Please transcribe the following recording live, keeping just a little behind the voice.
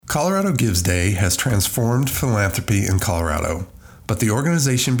Colorado Gives Day has transformed philanthropy in Colorado, but the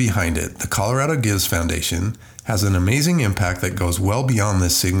organization behind it, the Colorado Gives Foundation, has an amazing impact that goes well beyond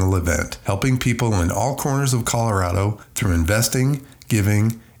this single event, helping people in all corners of Colorado through investing,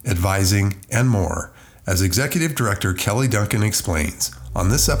 giving, advising, and more, as Executive Director Kelly Dunkin explains on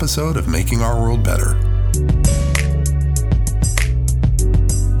this episode of Making Our World Better.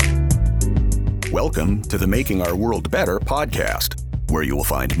 Welcome to the Making Our World Better podcast, where you will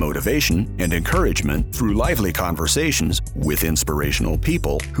find motivation and encouragement through lively conversations with inspirational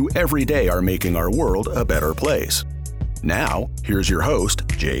people who every day are making our world a better place. Now, here's your host,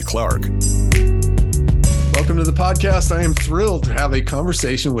 Jay Clark. Welcome to the podcast. I am thrilled to have a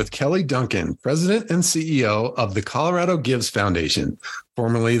conversation with Kelly Dunkin, President and CEO of the Colorado Gives Foundation,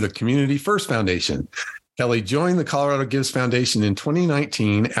 formerly the Community First Foundation. Kelly joined the Colorado Gives Foundation in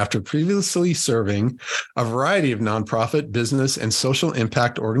 2019 after previously serving a variety of nonprofit, business, and social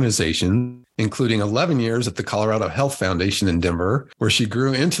impact organizations, including 11 years at the Colorado Health Foundation in Denver, where she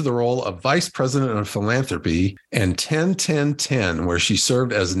grew into the role of Vice President of Philanthropy, and 10-10-10, where she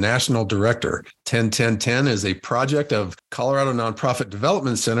served as National Director. 10-10-10 is a project of Colorado Nonprofit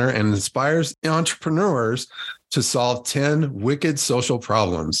Development Center and inspires entrepreneurs to solve 10 wicked social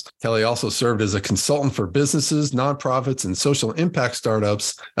problems. Kelly also served as a consultant for businesses, nonprofits, and social impact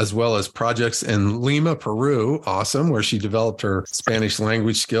startups, as well as projects in Lima, Peru, awesome, where she developed her Spanish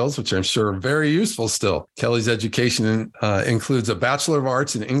language skills, which I'm sure are very useful still. Kelly's education includes a Bachelor of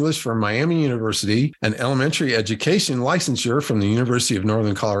Arts in English from Miami University, an elementary education licensure from the University of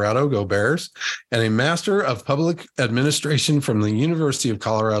Northern Colorado, go Bears, and a Master of Public Administration from the University of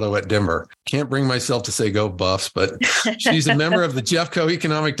Colorado at Denver. Can't bring myself to say go Buffs, but she's a member of the Jeffco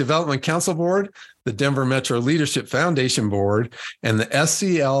Economic Development Council Board, the Denver Metro Leadership Foundation Board, and the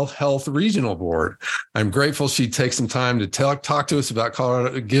SCL Health Regional Board. I'm grateful she takes some time to talk to us about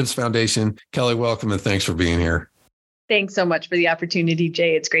Colorado Gives Foundation. Kelly, welcome and thanks for being here. Thanks so much for the opportunity,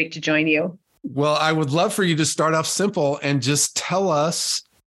 Jay. It's great to join you. Well, I would love for you to start off simple and just tell us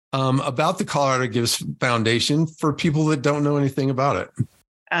about the Colorado Gives Foundation for people that don't know anything about it.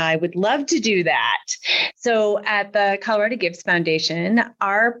 I would love to do that. So at the Colorado Gives Foundation,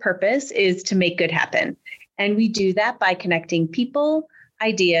 our purpose is to make good happen. And we do that by connecting people,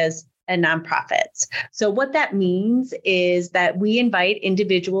 ideas, and nonprofits. So what that means is that we invite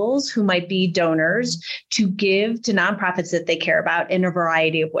individuals who might be donors to give to nonprofits that they care about in a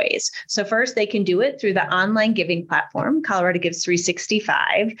variety of ways. So first, they can do it through the online giving platform, Colorado Gives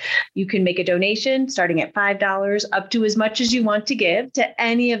 365. You can make a donation starting at $5 up to as much as you want to give to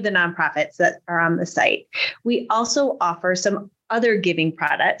any of the nonprofits that are on the site. We also offer some other giving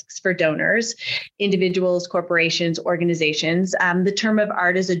products for donors, individuals, corporations, organizations. The term of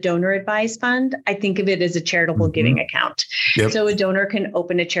art is a donor advised fund. I think of it as a charitable giving account. Yep. So a donor can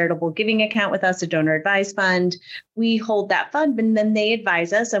open a charitable giving account with us, a donor advised fund. We hold that fund, and then they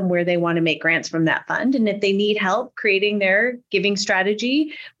advise us on where they want to make grants from that fund. And if they need help creating their giving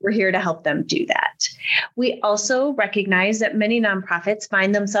strategy, we're here to help them do that. We also recognize that many nonprofits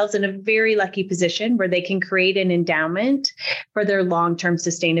find themselves in a very lucky position where they can create an endowment for their long-term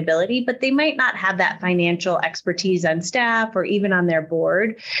sustainability, but they might not have that financial expertise on staff or even on their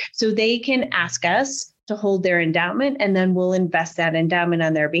board. So they can ask us to hold their endowment, and then we'll invest that endowment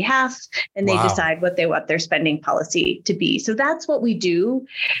on their behalf, and they decide what they want their spending policy to be. So that's what we do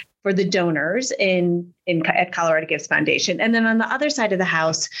for the donors at Colorado Gives Foundation. And then on the other side of the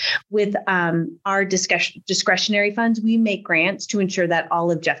house, with our discretionary funds, we make grants to ensure that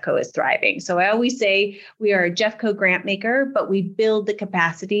all of Jeffco is thriving. So I always say we are a Jeffco grant maker, but we build the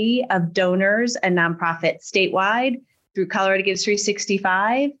capacity of donors and nonprofits statewide through Colorado Gives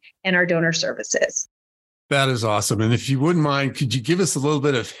 365 and our donor services. That is awesome. And if you wouldn't mind, could you give us a little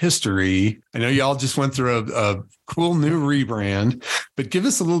bit of history? I know y'all just went through a cool new rebrand, but give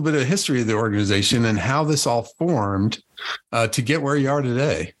us a little bit of history of the organization and how this all formed to get where you are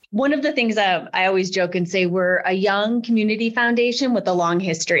today. One of the things I always joke and say, we're a young community foundation with a long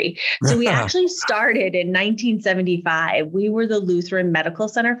history. So we actually started in 1975. We were the Lutheran Medical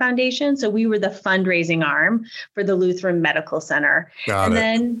Center Foundation. So we were the fundraising arm for the Lutheran Medical Center.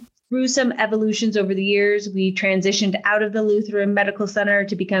 Then through some evolutions over the years, we transitioned out of the Lutheran Medical Center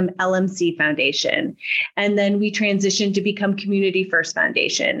to become LMC Foundation. And then we transitioned to become Community First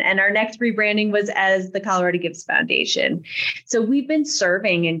Foundation. And our next rebranding was as the Colorado Gives Foundation. So we've been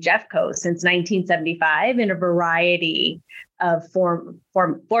serving in Jeffco since 1975 in a variety of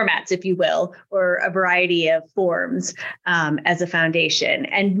formats, if you will, or a variety of forms as a foundation.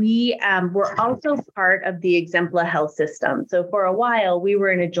 And we were also part of the Exempla Health System. So for a while, we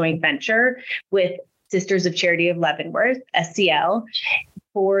were in a joint venture with Sisters of Charity of Leavenworth, SCL.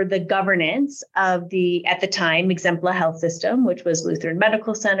 for the governance of the, at the time, Exempla Health System, which was Lutheran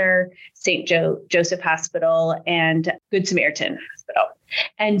Medical Center, St. Joseph Hospital, and Good Samaritan Hospital.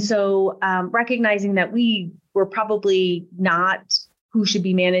 And so recognizing that we were probably not who should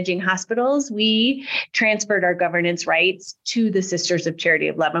be managing hospitals, we transferred our governance rights to the Sisters of Charity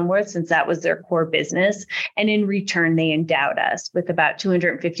of Leavenworth, since that was their core business. And in return, they endowed us with about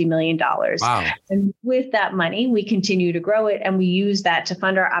 $250 million. Wow. And with that money, we continue to grow it, and we use that to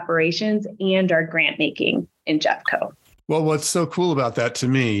fund our operations and our grant making in Jeffco. Well, what's so cool about that to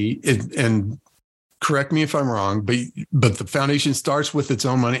me, and correct me if I'm wrong, but the foundation starts with its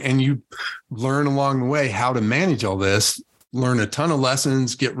own money, and you learn along the way how to manage all this, learn a ton of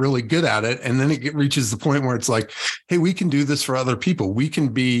lessons, get really good at it. And then it reaches the point where it's like, hey, we can do this for other people. We can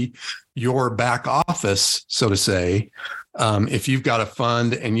be your back office, so to say. If you've got a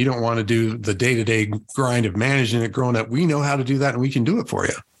fund and you don't want to do the day-to-day grind of managing it, growing up, we know how to do that, and we can do it for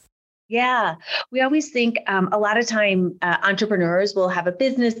you. Yeah, we always think a lot of time entrepreneurs will have a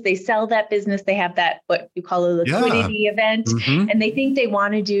business, they sell that business, they have that, what you call a liquidity event, and they think they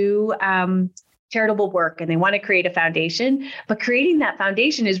want to do charitable work and they want to create a foundation, but creating that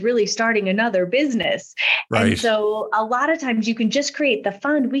foundation is really starting another business. Right. And so a lot of times you can just create the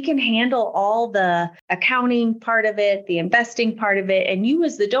fund. We can handle all the accounting part of it, the investing part of it, and you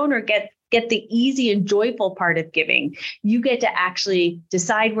as the donor get the easy and joyful part of giving. You get to actually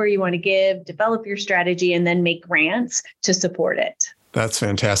decide where you want to give, develop your strategy, and then make grants to support it. That's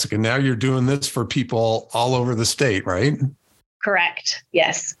fantastic. And now you're doing this for people all over the state, right? Correct.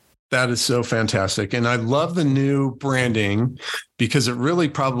 Yes. That is so fantastic. And I love the new branding because it really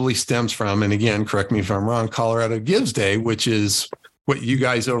probably stems from, and again, correct me if I'm wrong, Colorado Gives Day, which is what you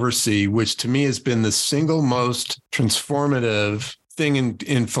guys oversee, which to me has been the single most transformative thing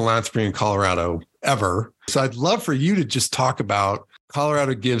in philanthropy in Colorado ever. So I'd love for you to just talk about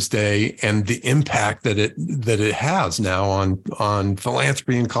Colorado Gives Day and the impact that it has now on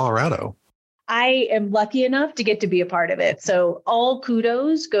philanthropy in Colorado. I am lucky enough to get to be a part of it. So all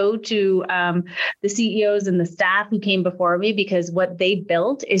kudos go to the CEOs and the staff who came before me, because what they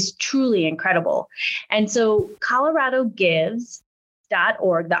built is truly incredible. And so Colorado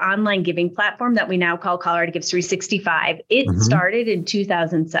Gives.org, the online giving platform that we now call Colorado Gives 365, it started in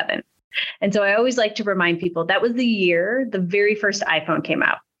 2007. And so I always like to remind people that was the year the very first iPhone came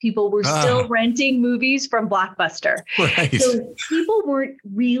out. People were still renting movies from Blockbuster. Right. So people weren't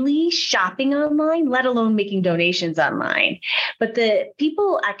really shopping online, let alone making donations online. But the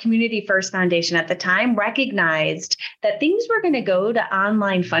people at Community First Foundation at the time recognized that things were going to go to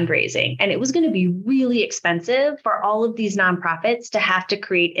online fundraising, and it was going to be really expensive for all of these nonprofits to have to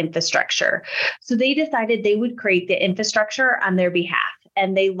create infrastructure. So they decided they would create the infrastructure on their behalf,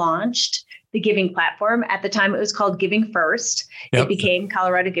 and they launched the giving platform. At the time, it was called Giving First. Yep. It became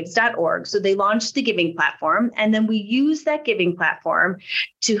coloradogives.org. So they launched the giving platform. And then we used that giving platform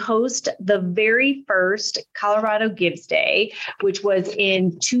to host the very first Colorado Gives Day, which was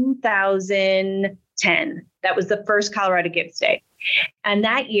in 2010. That was the first Colorado Gives Day. And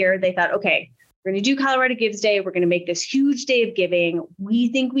that year they thought, okay, we're going to do Colorado Gives Day. We're going to make this huge day of giving. We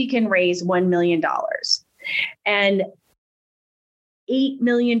think we can raise $1 million. And $8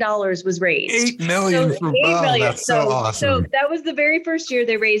 million was raised. $8 million. That's so awesome. So that was the very first year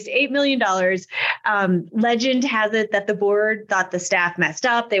they raised $8 million. Legend has it that the board thought the staff messed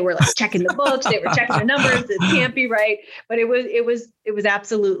up. They were like checking the books. They were checking the numbers. It can't be right. But it was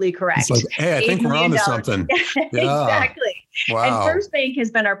absolutely correct. It's like, hey, I think we're on to something. Yeah. Exactly. Wow. And First Bank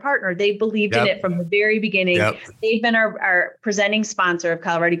has been our partner. They believed in it from the very beginning. Yep. They've been our presenting sponsor of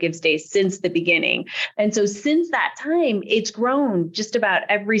Colorado Gives Day since the beginning. And so since that time, it's grown just about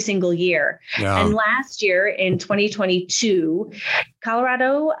every single year. Yeah. And last year in 2022,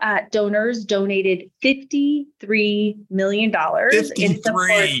 Colorado donors donated $53 million in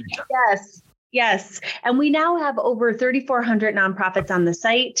support. Yes. And we now have over 3,400 nonprofits on the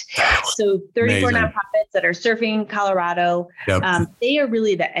site. So 34 Amazing. Nonprofits that are serving Colorado. Yep. They are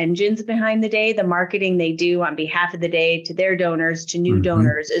really the engines behind the day. The marketing they do on behalf of the day to their donors, to new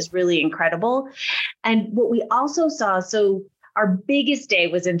donors is really incredible. And what we also saw, so our biggest day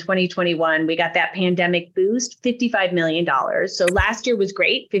was in 2021. We got that pandemic boost, $55 million. So last year was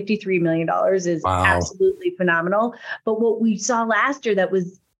great. $53 million is absolutely phenomenal. But what we saw last year that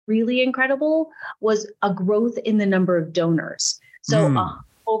was really incredible was a growth in the number of donors. So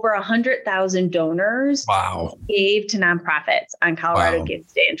over 100,000 donors gave to nonprofits on Colorado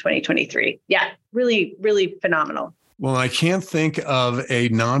Gives Day in 2023. Yeah, really, really phenomenal. Well, I can't think of a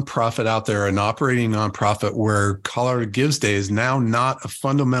nonprofit out there, an operating nonprofit, where Colorado Gives Day is now not a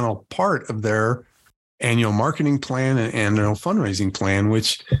fundamental part of their annual marketing plan and annual fundraising plan,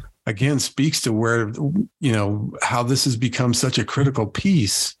 which again speaks to where, how this has become such a critical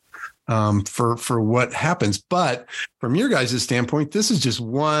piece for what happens. But from your guys' standpoint, this is just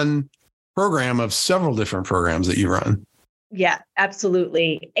one program of several different programs that you run. Yeah,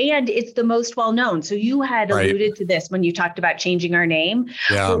 absolutely. And it's the most well-known. So you had alluded to this when you talked about changing our name.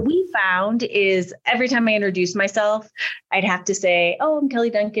 Yeah. What we found is every time I introduce myself, I'd have to say, oh, I'm Kelly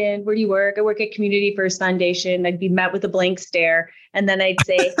Dunkin. Where do you work? I work at Community First Foundation. I'd be met with a blank stare. And then I'd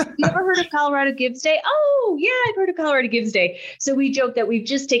say, you ever heard of Colorado Gives Day? Oh, yeah, I've heard of Colorado Gives Day. So we joke that we've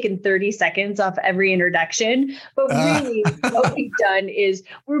just taken 30 seconds off every introduction. But really, what we've done is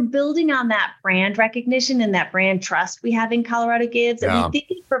we're building on that brand recognition and that brand trust we have in Colorado Gives. And we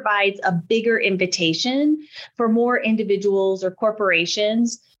think it provides a bigger invitation for more individuals or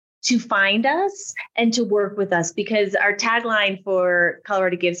corporations to find us and to work with us, because our tagline for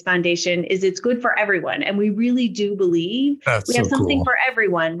Colorado Gives Foundation is it's good for everyone. And we really do believe we have something for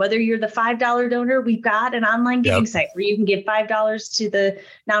everyone. Whether you're the $5 donor, we've got an online giving site where you can give $5 to the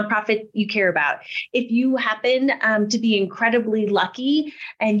nonprofit you care about. If you happen to be incredibly lucky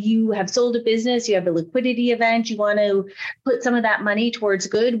and you have sold a business, you have a liquidity event, you want to put some of that money towards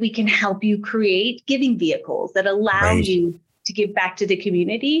good, we can help you create giving vehicles that allow you to give back to the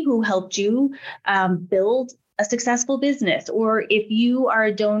community who helped you build a successful business. Or if you are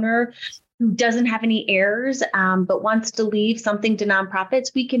a donor who doesn't have any heirs, but wants to leave something to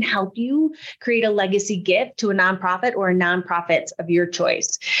nonprofits, we can help you create a legacy gift to a nonprofit or a nonprofit of your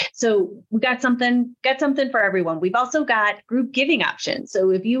choice. So we got something for everyone. We've also got group giving options.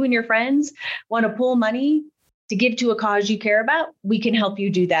 So if you and your friends want to pool money to give to a cause you care about, we can help you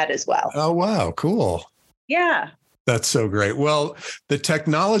do that as well. Oh, wow. Cool. Yeah. That's so great. Well, the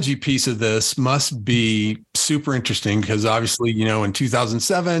technology piece of this must be super interesting because obviously, in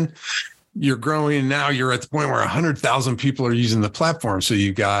 2007, you're growing and now you're at the point where 100,000 people are using the platform. So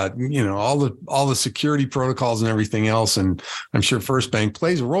you've got, all the security protocols and everything else. And I'm sure First Bank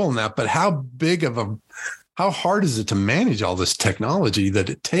plays a role in that. But how hard is it to manage all this technology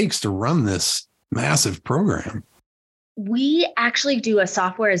that it takes to run this massive program? We actually do a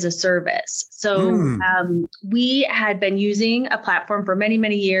software as a service. So we had been using a platform for many,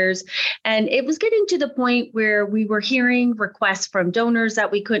 many years, and it was getting to the point where we were hearing requests from donors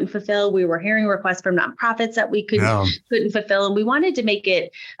that we couldn't fulfill. We were hearing requests from nonprofits that we couldn't fulfill. And we wanted to make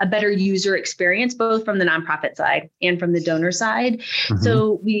it a better user experience, both from the nonprofit side and from the donor side. Mm-hmm.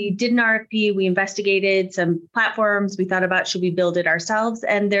 So we did an RFP, we investigated some platforms. We thought about, should we build it ourselves?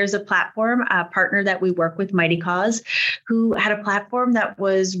 And there's a platform, a partner that we work with, Mighty Cause, who had a platform that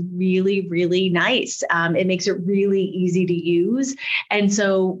was really, really nice. It makes it really easy to use. And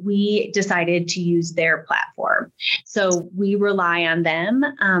so we decided to use their platform. So we rely on them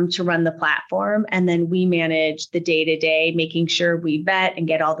to run the platform. And then we manage the day-to-day, making sure we vet and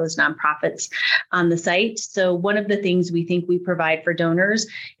get all those nonprofits on the site. So one of the things we think we provide for donors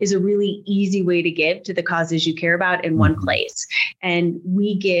is a really easy way to give to the causes you care about in one place. And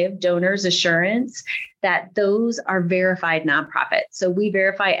we give donors assurance that those are verified nonprofits. So we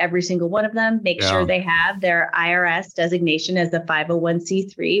verify every single one of them, make sure they have their IRS designation as a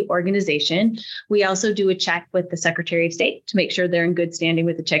 501c3 organization. We also do a check with the Secretary of State to make sure they're in good standing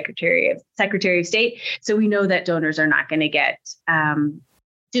with the Secretary of State. So we know that donors are not going to get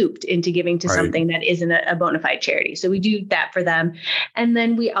duped into giving to something that isn't a bona fide charity. So we do that for them. And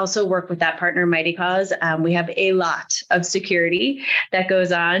then we also work with that partner, Mighty Cause. We have a lot of security that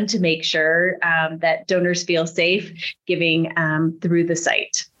goes on to make sure that donors feel safe giving through the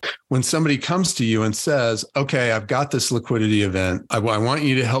site. When somebody comes to you and says, okay, I've got this liquidity event, I want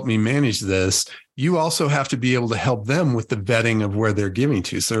you to help me manage this, you also have to be able to help them with the vetting of where they're giving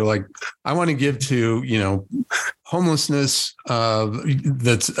to. So they're like, I want to give to, homelessness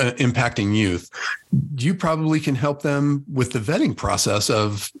that's impacting youth. You probably can help them with the vetting process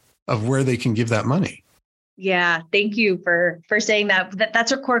of where they can give that money. Yeah, thank you for saying that.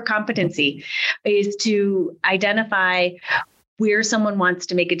 That's our core competency, is to identify where someone wants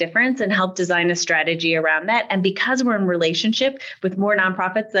to make a difference and help design a strategy around that. And because we're in relationship with more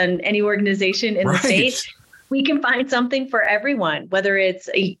nonprofits than any organization in the state, we can find something for everyone, whether it's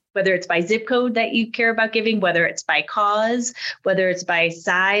by zip code that you care about giving, whether it's by cause, whether it's by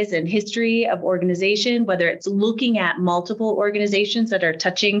size and history of organization, whether it's looking at multiple organizations that are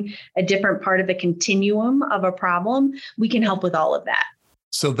touching a different part of the continuum of a problem. We can help with all of that.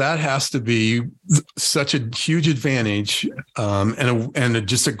 So that has to be such a huge advantage,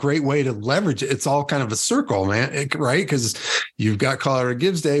 just a great way to leverage it. It's all kind of a circle, man, right? Because you've got Colorado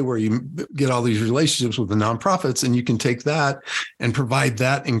Gives Day where you get all these relationships with the nonprofits, and you can take that and provide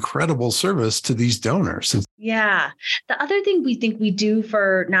that incredible service to these donors. Yeah. The other thing we think we do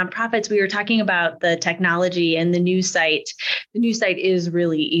for nonprofits, we were talking about the technology and the new site. The new site is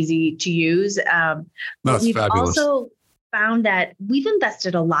really easy to use. But we've fabulous. Also found that we've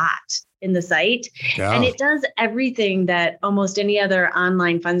invested a lot in the site, and it does everything that almost any other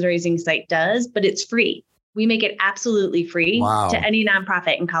online fundraising site does, but it's free. We make it absolutely free to any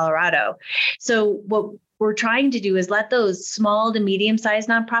nonprofit in Colorado. So what we're trying to do is let those small to medium-sized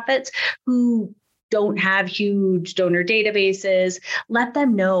nonprofits who don't have huge donor databases, let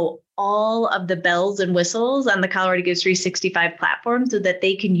them know all of the bells and whistles on the Colorado Gives 365 platform so that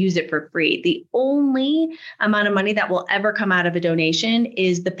they can use it for free. The only amount of money that will ever come out of a donation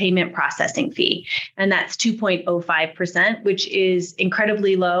is the payment processing fee. And that's 2.05%, which is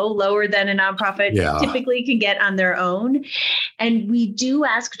incredibly low, lower than a nonprofit typically can get on their own. And we do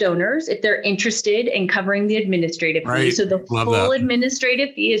ask donors if they're interested in covering the administrative fee. So the full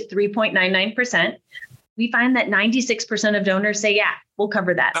administrative fee is 3.99%. We find that 96% of donors say, yeah, we'll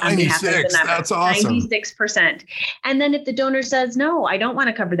cover that on behalf of the nonprofit. That's awesome. 96%. And then if the donor says, no, I don't want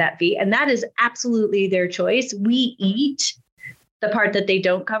to cover that fee, and that is absolutely their choice, we eat the part that they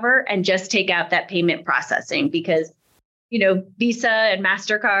don't cover and just take out that payment processing because, Visa and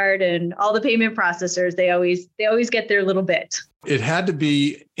MasterCard and all the payment processors, they always get their little bit. It had to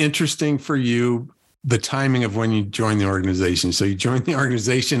be interesting for you, the timing of when you joined the organization. So you joined the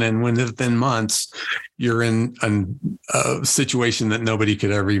organization, and within months, you're in a situation that nobody could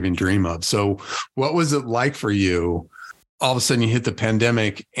ever even dream of. So what was it like for you? All of a sudden you hit the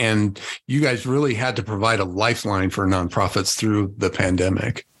pandemic, and you guys really had to provide a lifeline for nonprofits through the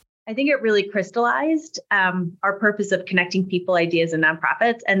pandemic. I think it really crystallized our purpose of connecting people, ideas, and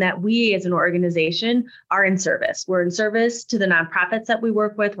nonprofits, and that we as an organization are in service. We're in service to the nonprofits that we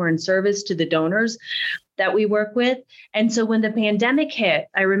work with. We're in service to the donors that we work with. And so when the pandemic hit,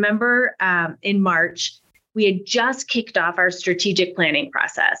 I remember in March, we had just kicked off our strategic planning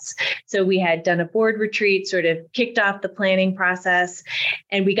process. So we had done a board retreat, sort of kicked off the planning process,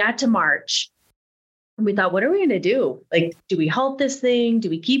 and we got to March. We thought, what are we going to do? Like, do we halt this thing? Do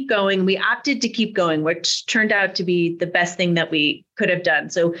we keep going? We opted to keep going, which turned out to be the best thing that we could have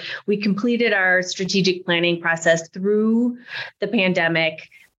done. So we completed our strategic planning process through the pandemic.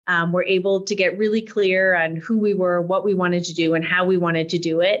 We're able to get really clear on who we were, what we wanted to do, and how we wanted to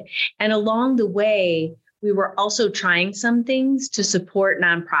do it. And along the way, we were also trying some things to support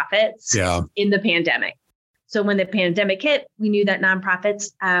nonprofits in the pandemic. So when the pandemic hit, we knew that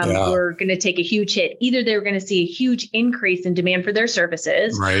nonprofits were going to take a huge hit. Either they were going to see a huge increase in demand for their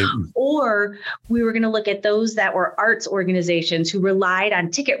services, or we were going to look at those that were arts organizations who relied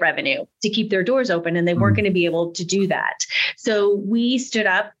on ticket revenue to keep their doors open, and they weren't going to be able to do that. So we stood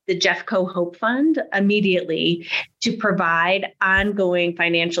up the Jeffco Hope Fund immediately to provide ongoing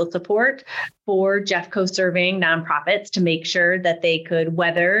financial support for Jeffco serving nonprofits to make sure that they could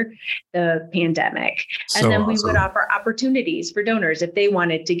weather the pandemic. And then we would offer opportunities for donors if they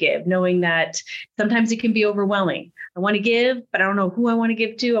wanted to give, knowing that sometimes it can be overwhelming. I want to give, but I don't know who I want to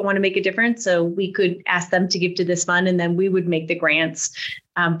give to. I want to make a difference. So we could ask them to give to this fund, and then we would make the grants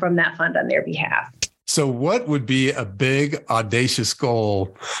from that fund on their behalf. So what would be a big, audacious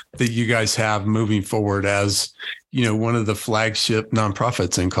goal that you guys have moving forward as, one of the flagship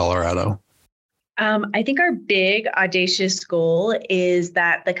nonprofits in Colorado? I think our big, audacious goal is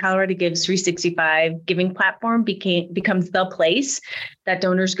that the Colorado Gives 365 giving platform becomes the place that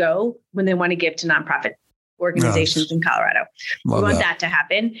donors go when they want to give to nonprofit organizations in Colorado. We want that to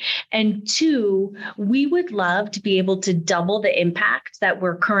happen. And two, we would love to be able to double the impact that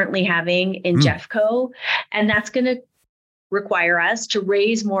we're currently having in Jeffco. And that's going to require us to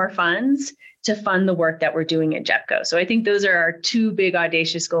raise more funds to fund the work that we're doing at Jeffco. So I think those are our two big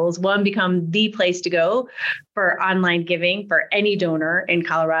audacious goals. One, become the place to go for online giving for any donor in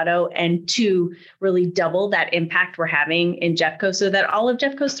Colorado. And two, really double that impact we're having in Jeffco so that all of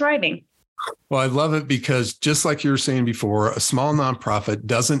Jeffco's thriving. Well, I love it because just like you were saying before, a small nonprofit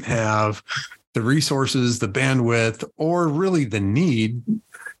doesn't have the resources, the bandwidth, or really the need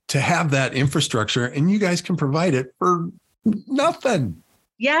to have that infrastructure. And you guys can provide it for nothing.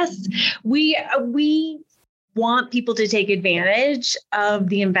 Yes, we want people to take advantage of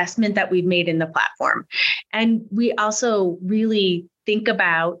the investment that we've made in the platform. And we also really think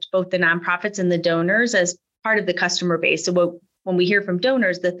about both the nonprofits and the donors as part of the customer base. So what when we hear from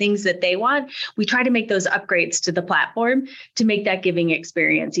donors, the things that they want, we try to make those upgrades to the platform to make that giving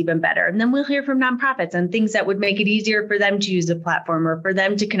experience even better. And then we'll hear from nonprofits on things that would make it easier for them to use the platform or for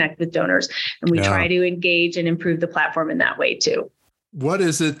them to connect with donors. And we try to engage and improve the platform in that way too. What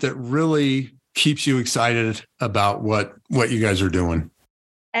is it that really keeps you excited about what you guys are doing?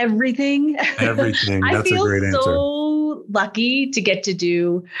 Everything. Everything. That's a great answer. I feel so lucky to get to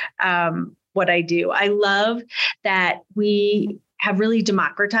do what I do. I love that we have really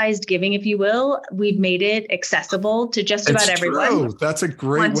democratized giving, if you will. We've made it accessible to just about everyone. True. That's a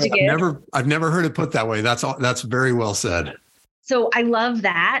great way. I've never heard it put that way. That's very well said. So I love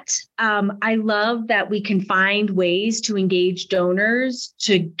that. I love that we can find ways to engage donors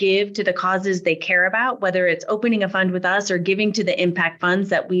to give to the causes they care about, whether it's opening a fund with us or giving to the impact funds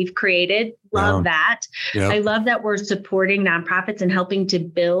that we've created. Love that. Yep. I love that we're supporting nonprofits and helping to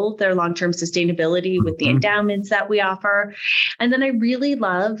build their long-term sustainability with the endowments that we offer. And then I really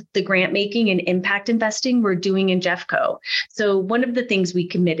love the grant making and impact investing we're doing in Jeffco. So one of the things we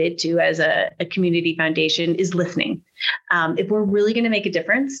committed to as a community foundation is listening. If we're really going to make a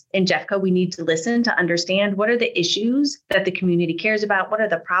difference in Jeffco, we need to listen to understand what are the issues that the community cares about, what are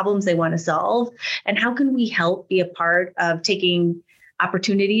the problems they want to solve, and how can we help be a part of taking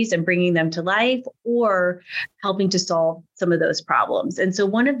opportunities and bringing them to life or helping to solve some of those problems. And so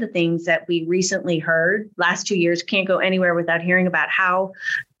one of the things that we recently heard last 2 years, can't go anywhere without hearing about how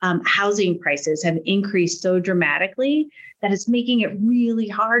housing prices have increased so dramatically that it's making it really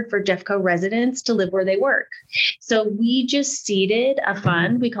hard for Jeffco residents to live where they work. So we just seeded a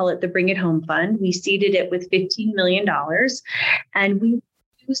fund. We call it the Bring It Home Fund. We seeded it with $15 million, and we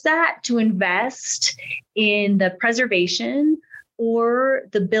use that to invest in the preservation or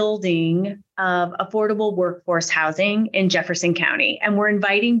the building of affordable workforce housing in Jefferson County. And we're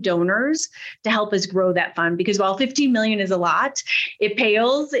inviting donors to help us grow that fund because while $15 million is a lot, it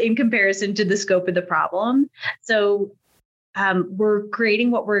pales in comparison to the scope of the problem. So we're creating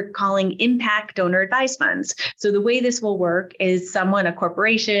what we're calling impact donor advised funds. So the way this will work is a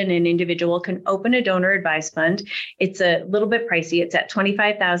corporation, an individual can open a donor advised fund. It's a little bit pricey. It's at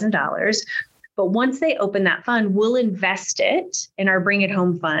 $25,000. But once they open that fund, we'll invest it in our Bring It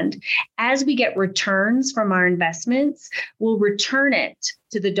Home Fund. As we get returns from our investments, we'll return it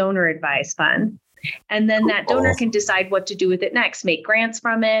to the donor advised fund. And then that donor can decide what to do with it next, make grants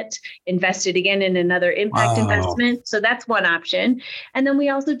from it, invest it again in another impact investment. So that's one option. And then we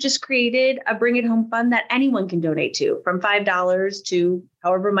also just created a Bring It Home Fund that anyone can donate to from $5 to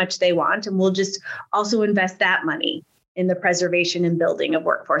however much they want. And we'll just also invest that money in the preservation and building of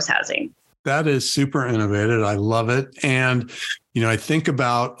workforce housing. That is super innovative. I love it. And, I think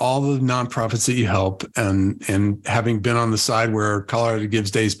about all the nonprofits that you help and having been on the side where Colorado Gives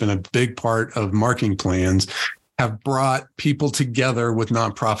Day has been a big part of marketing plans, have brought people together with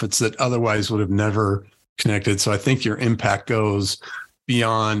nonprofits that otherwise would have never connected. So I think your impact goes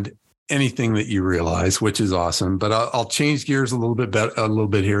beyond anything that you realize, which is awesome. But I'll change gears a little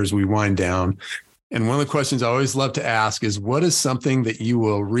bit here as we wind down. And one of the questions I always love to ask is, what is something that you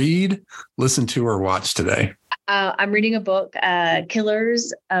will read, listen to, or watch today? I'm reading a book,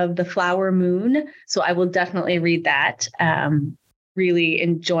 Killers of the Flower Moon. So I will definitely read that. Really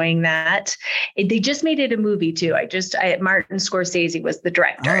enjoying that. They just made it a movie too. Martin Scorsese was the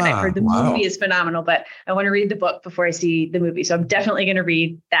director, and I've heard the movie is phenomenal, but I want to read the book before I see the movie. So I'm definitely going to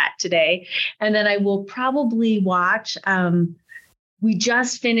read that today. And then I will probably watch, we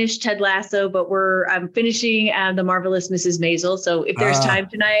just finished Ted Lasso, but I'm finishing The Marvelous Mrs. Maisel. So if there's time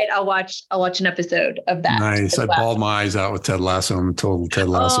tonight, I'll watch an episode of that. Nice. I bawled my eyes out with Ted Lasso. I'm total Ted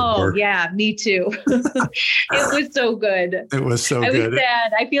Lasso. Oh, yeah, me too. It was so good. It was so good. I was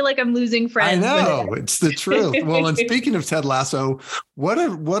sad. I feel like I'm losing friends. I know. It's the truth. Well, and speaking of Ted Lasso, what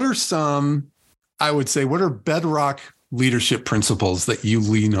are some, I would say, what are bedrock leadership principles that you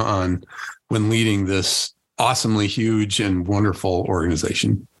lean on when leading this awesomely huge and wonderful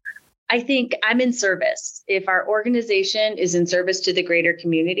organization? I think I'm in service. If our organization is in service to the greater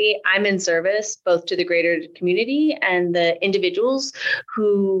community, I'm in service both to the greater community and the individuals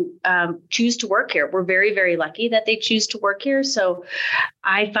who choose to work here. We're very, very lucky that they choose to work here. So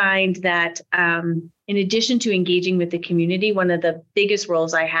I find that in addition to engaging with the community, one of the biggest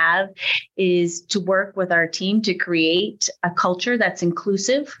roles I have is to work with our team to create a culture that's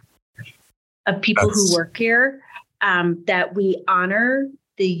inclusive of people who work here, that we honor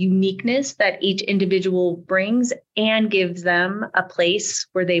the uniqueness that each individual brings and gives them a place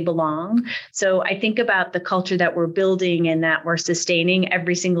where they belong. So I think about the culture that we're building and that we're sustaining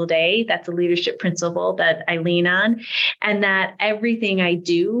every single day. That's a leadership principle that I lean on, and that everything I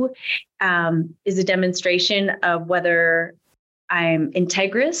do is a demonstration of whether I'm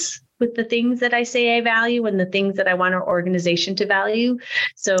integrous with the things that I say I value and the things that I want our organization to value.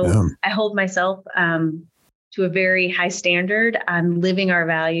 So I hold myself to a very high standard on living our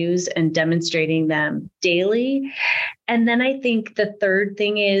values and demonstrating them daily. And then I think the third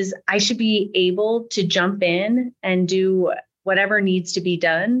thing is I should be able to jump in and do whatever needs to be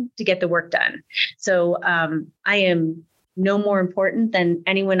done to get the work done. So I am no more important than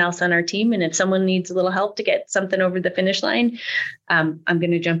anyone else on our team. And if someone needs a little help to get something over the finish line, I'm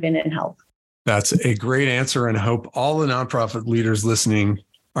going to jump in and help. That's a great answer, and I hope all the nonprofit leaders listening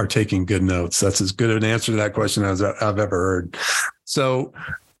are taking good notes. That's as good of an answer to that question as I've ever heard. So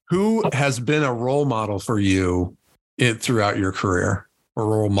who has been a role model for you throughout your career, or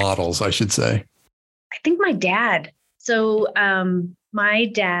role models, I should say? I think my dad. So my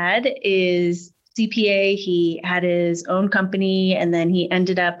dad is CPA. He had his own company, and then he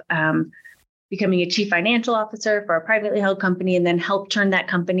ended up becoming a chief financial officer for a privately held company, and then helped turn that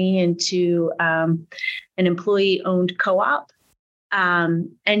company into an employee-owned co-op.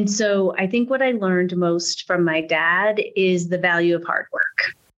 And so I think what I learned most from my dad is the value of hard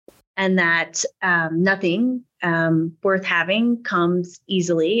work, and that nothing worth having comes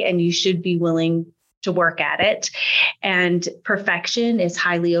easily, and you should be willing to work at it. And perfection is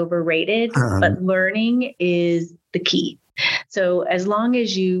highly overrated, but learning is the key. So as long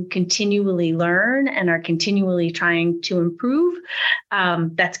as you continually learn and are continually trying to improve,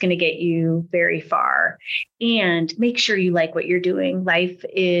 that's going to get you very far. And make sure you like what you're doing. Life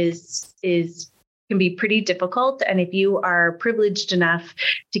can be pretty difficult. And if you are privileged enough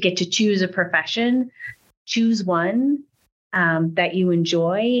to get to choose a profession, choose one that you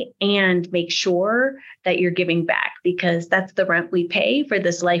enjoy, and make sure that you're giving back, because that's the rent we pay for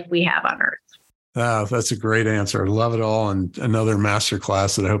this life we have on earth. That's a great answer. I love it all. And another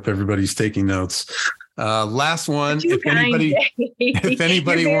masterclass that I hope everybody's taking notes. Last one, if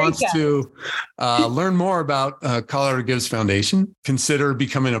anybody wants to learn more about Colorado Gives Foundation, consider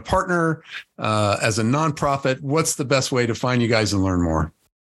becoming a partner as a nonprofit. What's the best way to find you guys and learn more?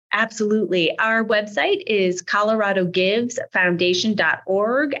 Absolutely. Our website is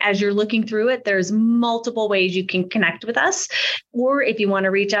coloradogivesfoundation.org. As you're looking through it, there's multiple ways you can connect with us. Or if you want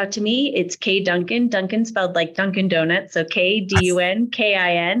to reach out to me, it's K Dunkin, Dunkin spelled like Dunkin' Donuts. So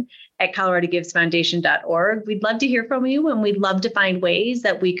KDUNKIN at coloradogivesfoundation.org. We'd love to hear from you, and we'd love to find ways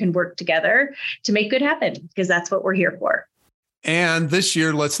that we can work together to make good happen, because that's what we're here for. And this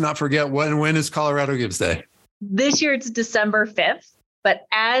year, let's not forget, when is Colorado Gives Day? This year, it's December 5th. But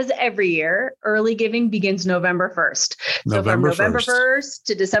as every year, early giving begins November 1st. So from November 1st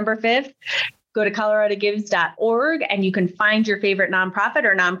to December 5th, go to coloradogives.org, and you can find your favorite nonprofit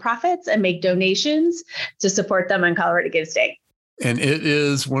or nonprofits and make donations to support them on Colorado Gives Day. And it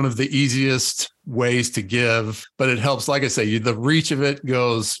is one of the easiest ways to give, but it helps. Like I say, the reach of it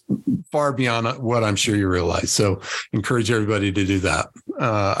goes far beyond what I'm sure you realize. So encourage everybody to do that.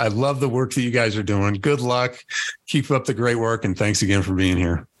 I love the work that you guys are doing. Good luck. Keep up the great work. And thanks again for being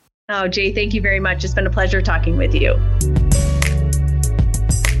here. Oh, Jay, thank you very much. It's been a pleasure talking with you.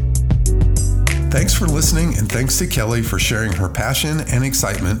 Thanks for listening. And thanks to Kelly for sharing her passion and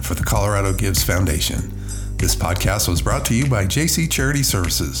excitement for the Colorado Gives Foundation. This podcast was brought to you by JC Charity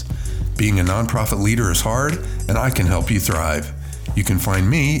Services. Being a nonprofit leader is hard, and I can help you thrive. You can find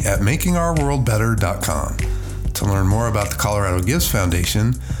me at makingourworldbetter.com. To learn more about the Colorado Gives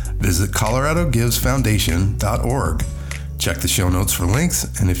Foundation, visit coloradogivesfoundation.org. Check the show notes for links,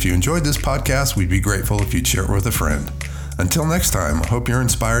 and if you enjoyed this podcast, we'd be grateful if you'd share it with a friend. Until next time, I hope you're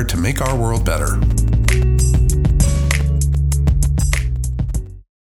inspired to make our world better.